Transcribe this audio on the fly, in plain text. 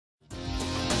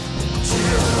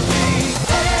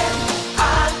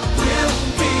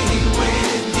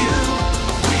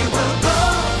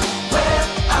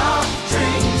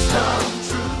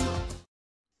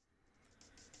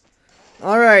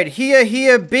Alright,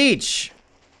 Hia Beach.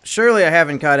 Surely I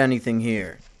haven't caught anything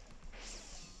here.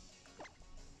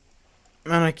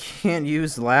 And I can't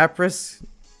use Lapras?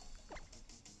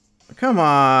 Come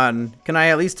on. Can I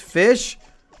at least fish?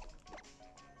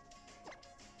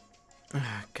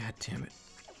 Ah, God damn it.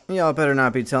 Y'all better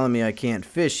not be telling me I can't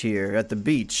fish here at the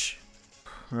beach.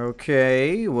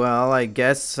 Okay, well, I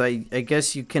guess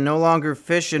you can no longer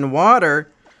fish in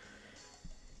water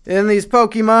in these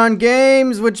Pokemon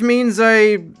games, which means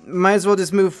I might as well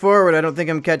just move forward. I don't think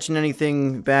I'm catching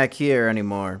anything back here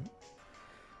anymore.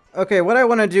 Okay, what I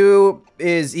want to do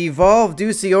is evolve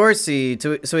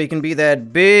Duciorsi so he can be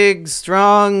that big,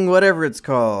 strong, whatever it's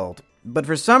called. But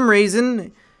for some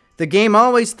reason, the game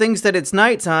always thinks that it's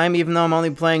nighttime, even though I'm only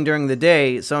playing during the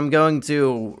day. So I'm going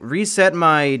to reset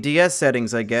my DS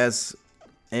settings, I guess,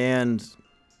 and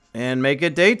make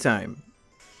it daytime.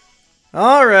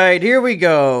 Alright, here we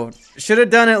go. Should have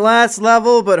done it last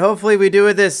level, but hopefully we do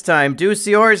it this time.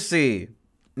 Duciorsi.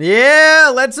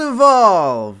 Yeah, let's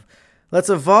evolve. Let's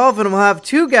evolve and we'll have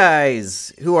two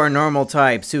guys who are normal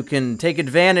types who can take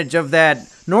advantage of that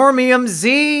Normium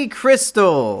Z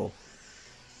crystal.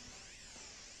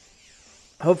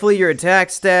 Hopefully your attack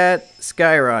stat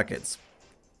skyrockets.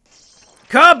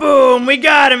 Kaboom! We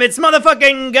got him! It's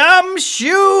motherfucking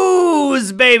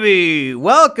Gumshoes, baby!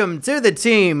 Welcome to the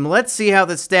team. Let's see how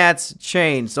the stats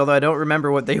changed, although I don't remember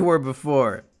what they were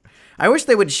before. I wish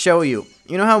they would show you.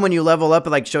 You know how when you level up, it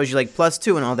like shows you like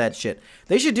 +2 and all that shit?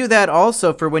 They should do that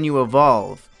also for when you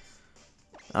evolve.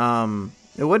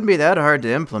 It wouldn't be that hard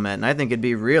to implement, and I think it'd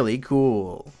be really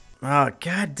cool. Oh,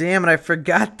 god damn it, I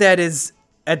forgot that his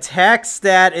attack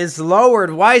stat is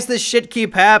lowered. Why does this shit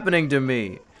keep happening to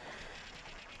me?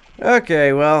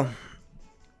 Okay, well,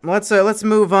 let's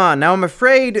move on. Now, I'm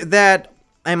afraid that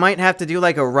I might have to do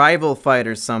like a rival fight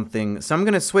or something, so I'm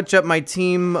gonna switch up my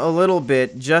team a little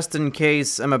bit just in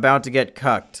case I'm about to get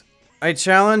cucked. I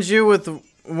challenge you with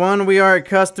one we are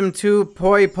accustomed to,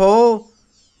 Poi Pole.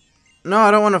 No,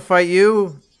 I don't want to fight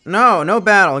you. No, no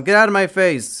battle. Get out of my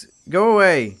face. Go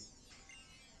away.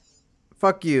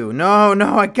 Fuck you. No,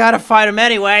 I gotta fight him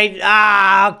anyway.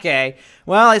 Ah, okay.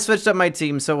 Well, I switched up my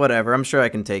team, so whatever. I'm sure I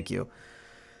can take you.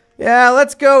 Yeah,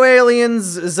 let's go,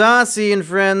 aliens. Zossie and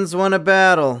friends want a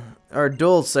battle. Or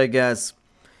Dulce, I guess.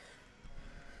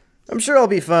 I'm sure I'll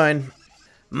be fine.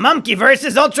 Monkey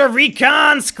versus Ultra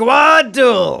Recon Squad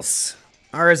Dulce.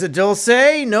 Or is it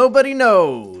Dulce? Nobody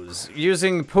knows.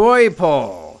 Using Poi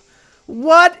Pole.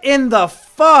 What in the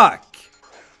fuck?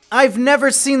 I've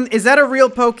never seen... Is that a real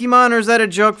Pokemon or is that a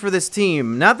joke for this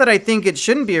team? Not that I think it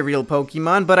shouldn't be a real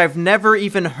Pokemon, but I've never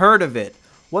even heard of it.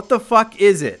 What the fuck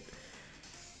is it?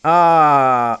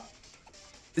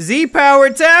 Z-Power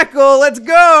Tackle! Let's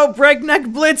go! Breakneck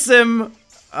Blitz him!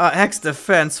 Hex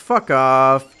Defense. Fuck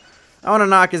off. I want to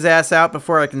knock his ass out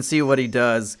before I can see what he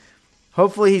does.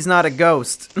 Hopefully he's not a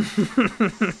ghost.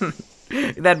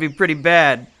 That'd be pretty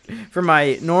bad for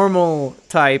my normal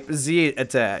type Z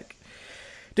attack.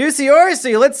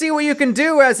 Duciorsi, let's see what you can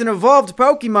do as an evolved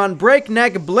Pokemon.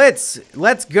 Breakneck Blitz.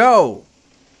 Let's go.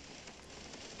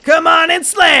 Come on and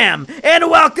slam!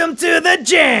 And welcome to the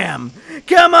jam!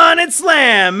 Come on and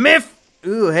slam!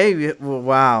 Ooh, hey,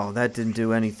 wow, that didn't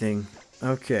do anything.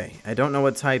 Okay, I don't know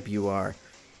what type you are.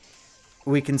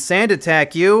 We can sand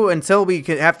attack you until we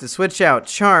have to switch out.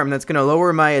 Charm, that's gonna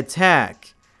lower my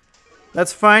attack.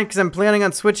 That's fine, because I'm planning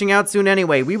on switching out soon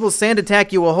anyway. We will sand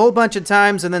attack you a whole bunch of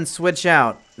times and then switch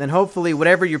out. Then hopefully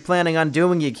whatever you're planning on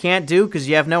doing you can't do because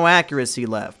you have no accuracy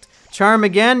left. Charm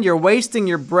again, you're wasting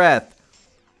your breath.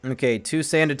 Okay, 2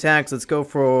 sand attacks, let's go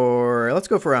for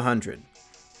 100.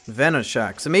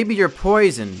 Venoshock, so maybe you're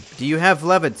poisoned. Do you have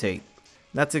Levitate?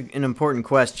 That's an important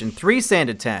question. 3 sand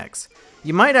attacks.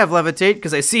 You might have Levitate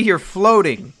because I see you're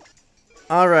floating.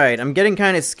 Alright, I'm getting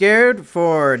kind of scared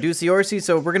for Duciorsi,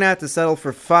 so we're gonna have to settle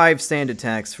for 5 sand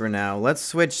attacks for now. Let's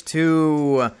switch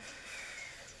to...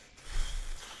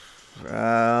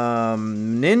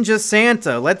 Ninja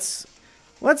Santa. Let's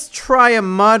try a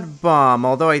Mud Bomb,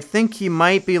 although I think he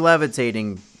might be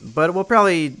levitating. But we'll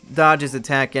probably dodge his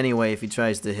attack anyway if he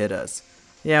tries to hit us.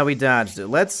 Yeah, we dodged it.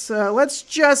 Let's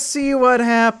just see what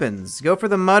happens. Go for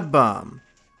the Mud Bomb.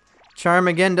 Charm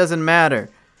again doesn't matter.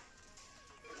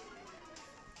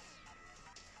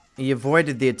 He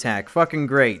avoided the attack. Fucking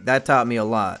great. That taught me a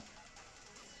lot.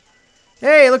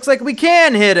 Hey, looks like we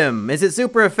can hit him. Is it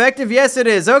super effective? Yes, it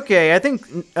is. Okay, I think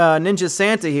Ninja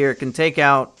Santa here can take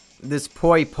out this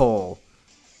Poi Pole.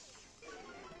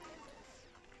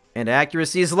 And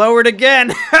accuracy is lowered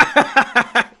again.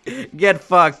 Get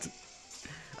fucked.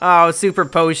 Oh, Super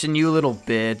Potion, you little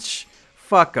bitch.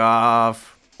 Fuck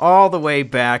off. All the way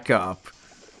back up.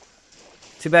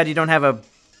 Too bad you don't have a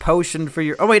potion for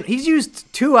your... Oh, wait, he's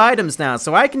used 2 items now,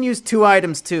 so I can use 2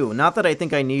 items too. Not that I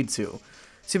think I need to.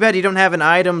 Too bad you don't have an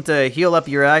item to heal up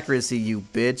your accuracy, you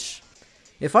bitch.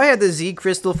 If I had the Z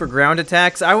crystal for ground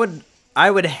attacks, I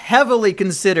would heavily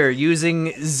consider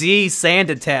using Z sand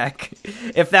attack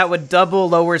if that would double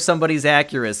lower somebody's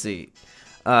accuracy.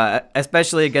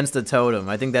 Especially against a totem.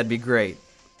 I think that'd be great.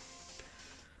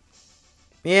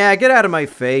 Yeah, get out of my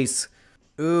face.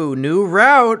 Ooh, new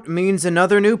route means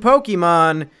another new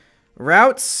Pokemon.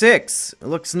 Route 6. It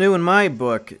looks new in my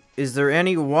book. Is there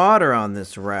any water on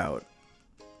this route?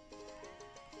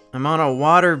 I'm on a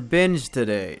water binge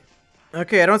today.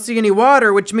 Okay, I don't see any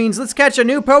water, which means let's catch a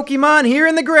new Pokemon here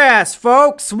in the grass,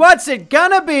 folks. What's it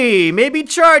gonna be? Maybe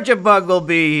Charge-a-Bug will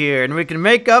be here, and we can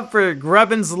make up for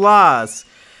Grubbin's loss.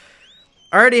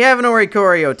 I already have an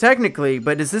Oricorio, technically,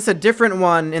 but is this a different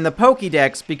one in the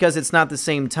Pokédex because it's not the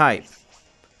same type?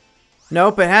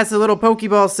 Nope, it has a little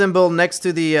Pokeball symbol next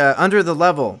to the, under the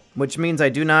level, which means I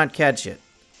do not catch it.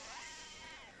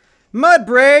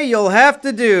 Mudbray, you'll have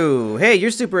to do. Hey,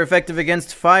 you're super effective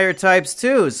against fire types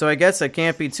too, so I guess I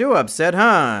can't be too upset,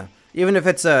 huh? Even if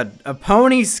it's a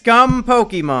Pony Scum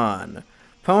Pokemon.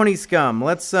 Pony Scum,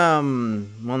 let's, well,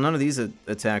 none of these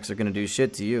attacks are gonna do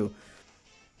shit to you.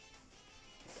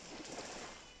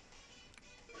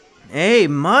 Hey,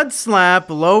 Mud Slap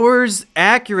lowers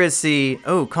accuracy.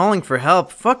 Oh, calling for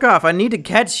help. Fuck off, I need to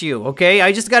catch you, okay?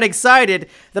 I just got excited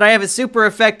that I have a super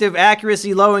effective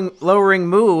accuracy lowering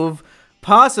move,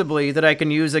 possibly, that I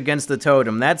can use against the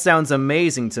totem. That sounds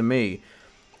amazing to me.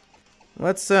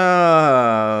 Let's,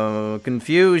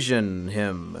 confusion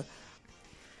him.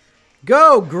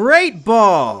 Go, Great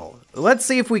Ball! Let's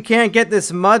see if we can't get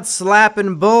this mud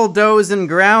slapping, bulldozing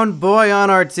ground boy on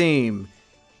our team.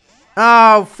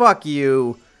 Oh, fuck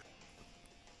you.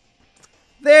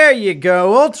 There you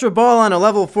go. Ultra Ball on a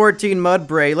level 14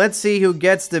 Mudbray. Let's see who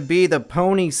gets to be the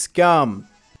Pony Scum.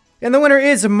 And the winner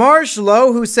is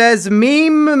Marshlow, who says,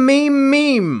 meme, meme,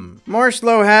 meme.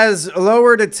 Marshlow has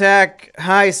lowered attack,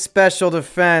 high special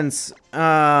defense.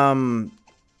 And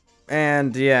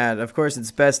yeah, of course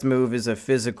its best move is a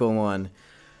physical one.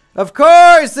 Of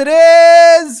course it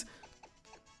is!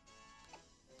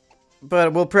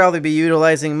 But we'll probably be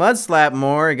utilizing Mud Slap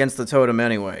more against the totem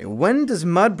anyway. When does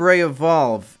Mudbray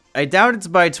evolve? I doubt it's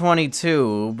by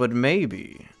 22, but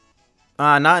maybe.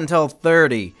 Not until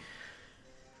 30.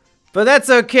 But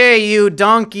that's okay, you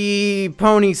donkey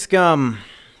pony scum.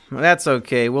 That's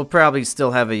okay, we'll probably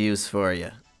still have a use for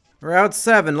you. Route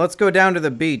 7, let's go down to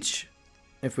the beach.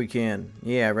 If we can.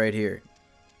 Yeah, right here.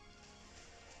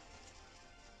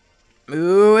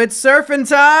 Ooh, it's surfing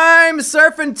time!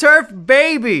 Surf and turf,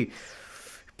 baby!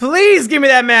 Please give me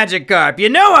that Magikarp. You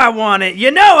know I want it.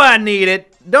 You know I need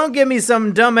it. Don't give me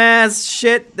some dumbass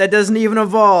shit that doesn't even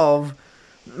evolve.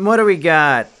 What do we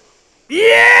got?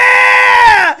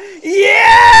 Yeah!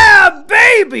 Yeah,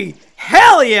 baby!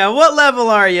 Hell yeah! What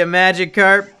level are you,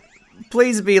 Magikarp?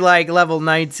 Please be like level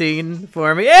 19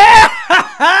 for me. Yeah!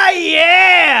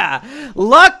 Yeah!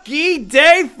 Lucky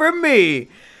day for me.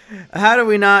 How do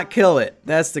we not kill it?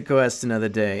 That's the question of the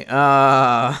day.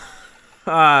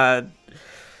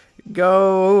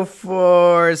 Go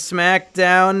for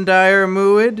Smackdown,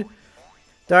 Diremuid.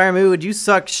 Diremuid, you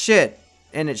suck shit.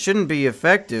 And it shouldn't be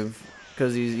effective.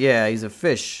 Because he's a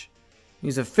fish.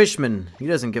 He's a fishman. He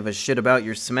doesn't give a shit about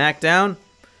your Smackdown.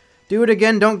 Do it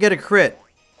again, don't get a crit.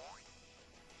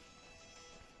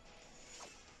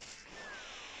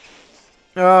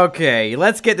 Okay,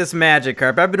 let's get this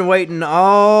Magikarp. I've been waiting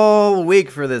all week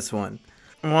for this one.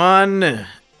 1,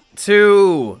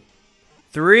 2,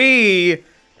 3...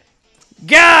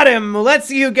 Got him! Let's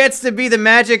see who gets to be the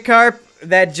Magikarp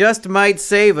that just might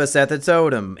save us at the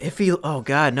totem. If he... Oh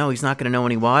god, no, he's not gonna know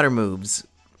any water moves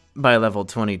by level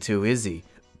 22, is he?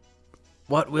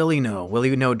 What will he know? Will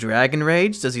he know Dragon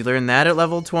Rage? Does he learn that at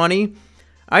level 20?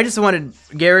 I just wanted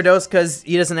Gyarados because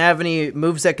he doesn't have any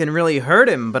moves that can really hurt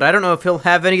him, but I don't know if he'll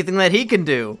have anything that he can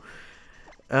do.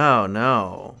 Oh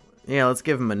no. Yeah, let's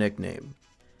give him a nickname.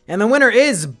 And the winner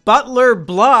is Butler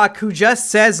Block, who just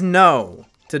says no.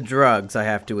 To drugs, I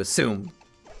have to assume.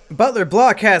 Butler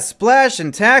Block has Splash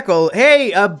and Tackle.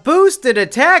 Hey, a boosted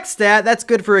attack stat. That's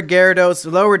good for a Gyarados.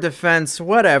 Lower defense,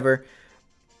 whatever.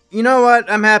 You know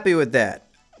what? I'm happy with that.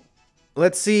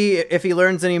 Let's see if he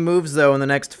learns any moves, though, in the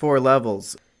next 4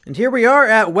 levels. And here we are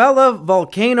at Wella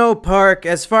Volcano Park.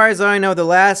 As far as I know, the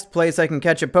last place I can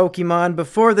catch a Pokemon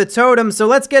before the totem, so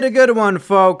let's get a good one,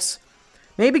 folks.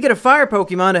 Maybe get a fire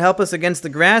Pokemon to help us against the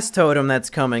grass totem that's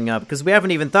coming up, because we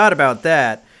haven't even thought about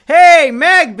that. Hey,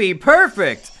 Magby,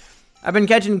 perfect! I've been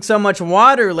catching so much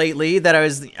water lately that I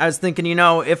was thinking, you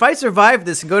know, if I survive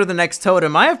this and go to the next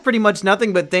totem, I have pretty much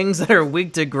nothing but things that are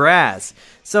weak to grass.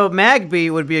 So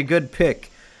Magby would be a good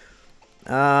pick.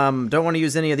 Don't want to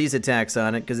use any of these attacks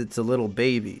on it because it's a little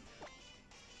baby.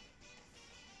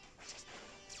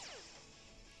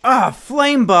 Ah,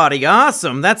 Flame Body,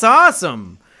 awesome. That's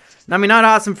awesome. I mean, not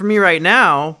awesome for me right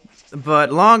now,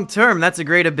 but long term, that's a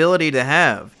great ability to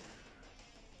have.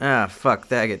 Ah, fuck,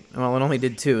 Daggett. Well, it only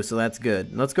did 2, so that's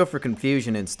good. Let's go for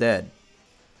Confusion instead.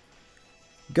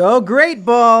 Go Great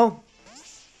Ball!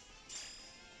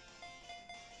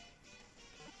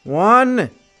 1,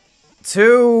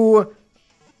 2,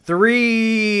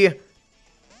 3...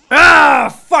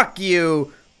 Ah, fuck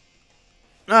you!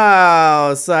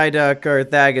 Oh, Psyduck or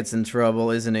Thaggett's in trouble,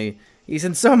 isn't he? He's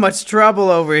in so much trouble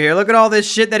over here. Look at all this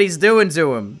shit that he's doing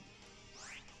to him.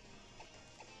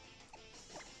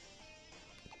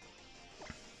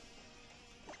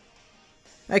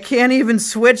 I can't even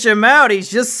switch him out. He's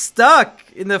just stuck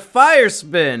in the fire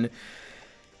spin.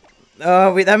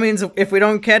 That means if we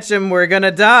don't catch him, we're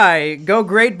gonna die. Go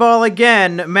Great Ball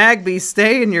again. Magby,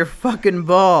 stay in your fucking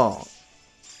ball.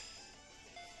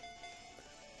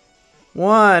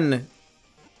 1,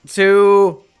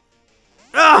 2...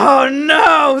 Oh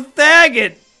no,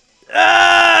 Thaggett!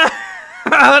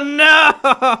 Oh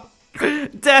no!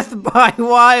 Death by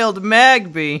Wild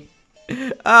Magby.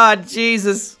 Ah,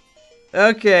 Jesus.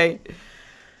 Okay.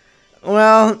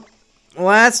 Well,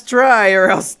 last try or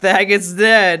else Thaggett's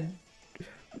dead.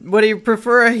 Would you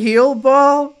prefer a heal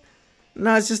ball?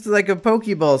 No, it's just like a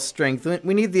Pokeball strength.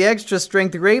 We need the extra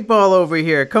strength Great Ball over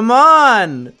here. Come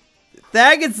on!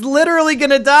 Thaggett's literally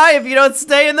gonna die if you don't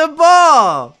stay in the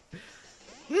ball!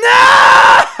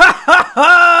 No!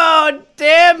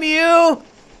 Damn you!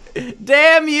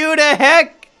 Damn you to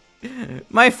heck!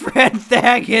 My friend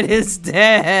Thaggett is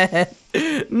dead!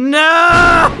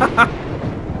 No!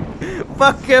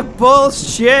 Fucking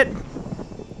bullshit!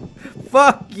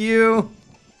 Fuck you!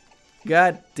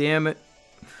 God damn it.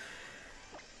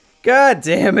 God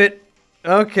damn it.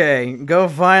 Okay, go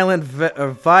Violet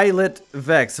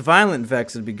Vex. Violent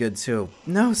Vex would be good too.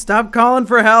 No, stop calling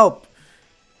for help!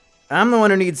 I'm the one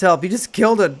who needs help. You just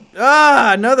killed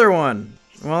another one.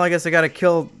 Well, I guess I gotta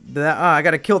kill that. I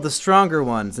gotta kill the stronger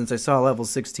one since I saw level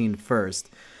 16 first.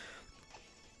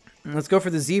 Let's go for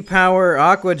the Z-Power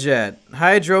Aqua Jet.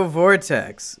 Hydro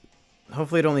Vortex.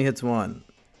 Hopefully it only hits 1.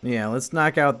 Yeah, let's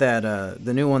knock out that,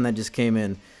 the new one that just came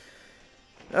in.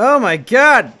 Oh my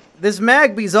god! This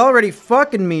Magby's already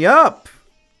fucking me up!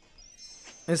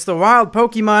 It's the wild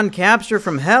Pokemon capture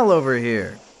from hell over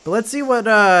here. But let's see what,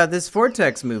 this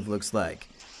Vortex move looks like.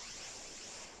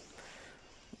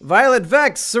 Violet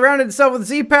Vex surrounded itself with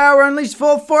Z-Power, unleashed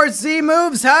full force Z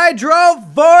moves, Hydro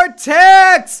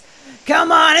Vortex!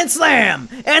 Come on and slam!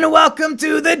 And welcome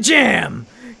to the jam!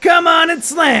 Come on and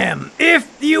slam,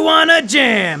 if you wanna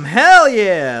jam! Hell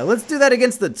yeah! Let's do that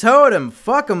against the Totem,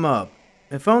 fuck him up.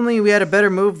 If only we had a better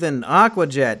move than Aqua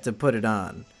Jet to put it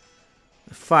on.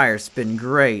 Fire Spin,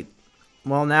 great.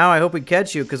 Well now I hope we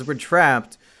catch you, because we're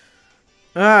trapped.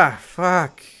 Ah,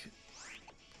 fuck.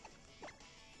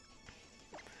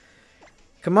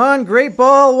 Come on, Great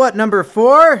Ball, what, number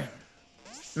 4?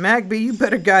 Magby, you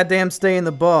better goddamn stay in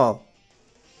the ball.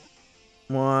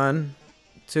 1,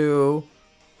 2,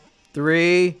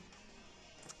 3.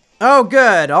 Oh,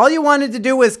 good. All you wanted to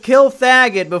do was kill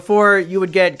Thaggett before you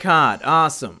would get caught.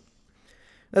 Awesome.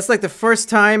 That's like the first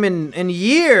time in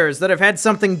years that I've had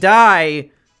something die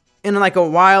in like a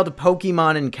wild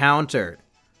Pokemon encounter.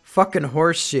 Fucking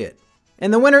horseshit.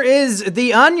 And the winner is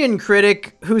the Onion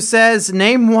Critic, who says,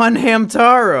 name one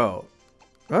Hamtaro.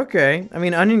 Okay. I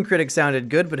mean, Onion Critic sounded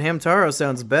good, but Hamtaro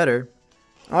sounds better.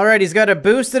 Alright, he's got a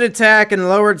boosted attack and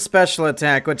lowered special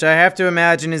attack, which I have to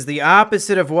imagine is the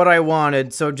opposite of what I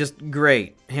wanted, so just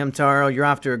great. Hamtaro, you're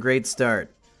off to a great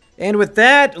start. And with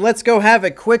that, let's go have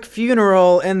a quick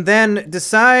funeral and then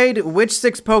decide which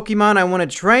 6 Pokemon I want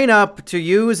to train up to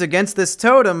use against this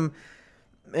totem.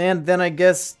 And then I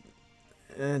guess,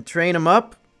 train them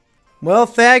up. Well,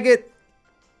 Thaggett,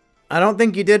 I don't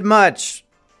think you did much.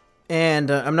 And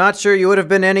I'm not sure you would have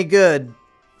been any good.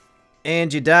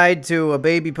 And you died to a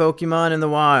baby Pokemon in the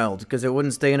wild because it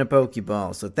wouldn't stay in a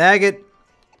Pokeball. So Thaggett,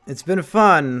 it's been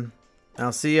fun.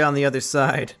 I'll see you on the other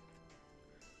side.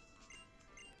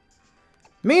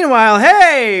 Meanwhile,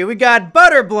 hey, we got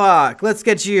Butterblock. Let's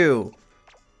get you.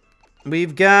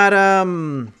 We've got,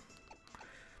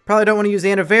 probably don't want to use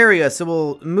Antivaria, so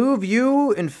we'll move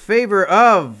you in favor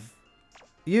of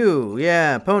you.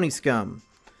 Yeah, Pony Scum.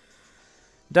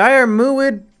 Dire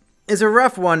Muid is a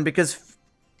rough one because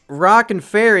Rock and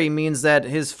Fairy means that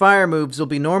his fire moves will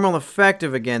be normal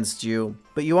effective against you,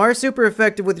 but you are super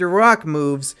effective with your rock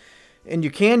moves, and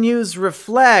you can use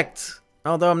Reflect,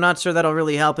 although I'm not sure that'll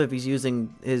really help if he's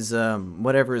using his,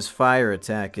 whatever his fire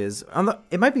attack is.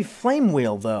 It might be Flame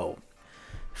Wheel, though.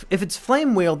 If it's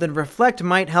Flame Wheel, then Reflect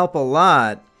might help a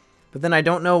lot, but then I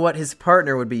don't know what his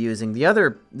partner would be using.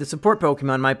 The support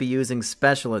Pokemon might be using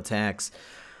special attacks.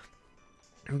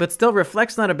 But still,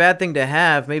 Reflect's not a bad thing to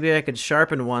have. Maybe I could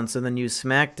Sharpen once and then use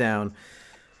Smackdown.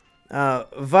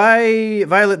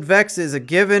 Violet Vex is a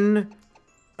given.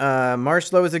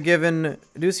 Marshlow is a given.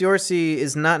 Duciorsi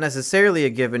is not necessarily a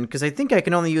given, because I think I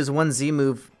can only use one Z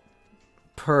move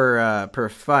per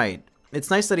fight. It's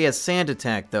nice that he has Sand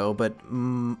Attack, though, but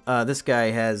this guy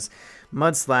has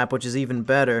Mud Slap, which is even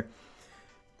better.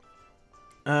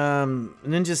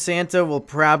 Ninja Santa will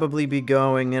probably be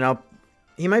going, and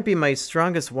he might be my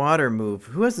strongest water move.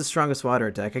 Who has the strongest water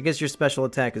attack? I guess your special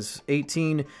attack is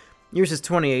 18. Yours is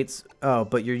 28. Oh,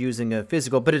 but you're using a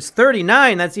physical. But it's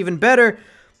 39. That's even better.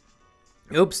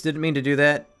 Oops, didn't mean to do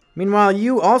that. Meanwhile,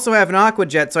 you also have an Aqua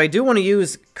Jet, so I do want to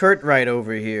use Curtright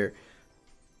over here.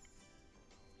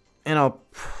 And I'll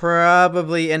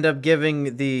probably end up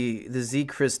giving the Z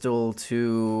Crystal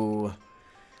to...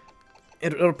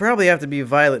 It'll probably have to be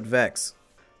Violet Vex.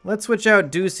 Let's switch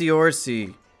out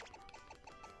Duciorsi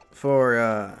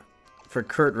for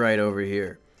Curtright over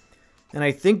here. And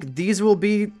I think these will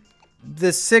be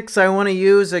the 6 I want to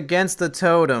use against the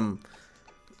Totem.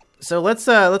 So let's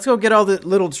go get all the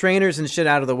little trainers and shit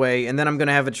out of the way, and then I'm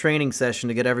gonna have a training session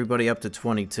to get everybody up to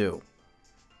 22.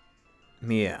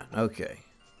 Yeah, okay.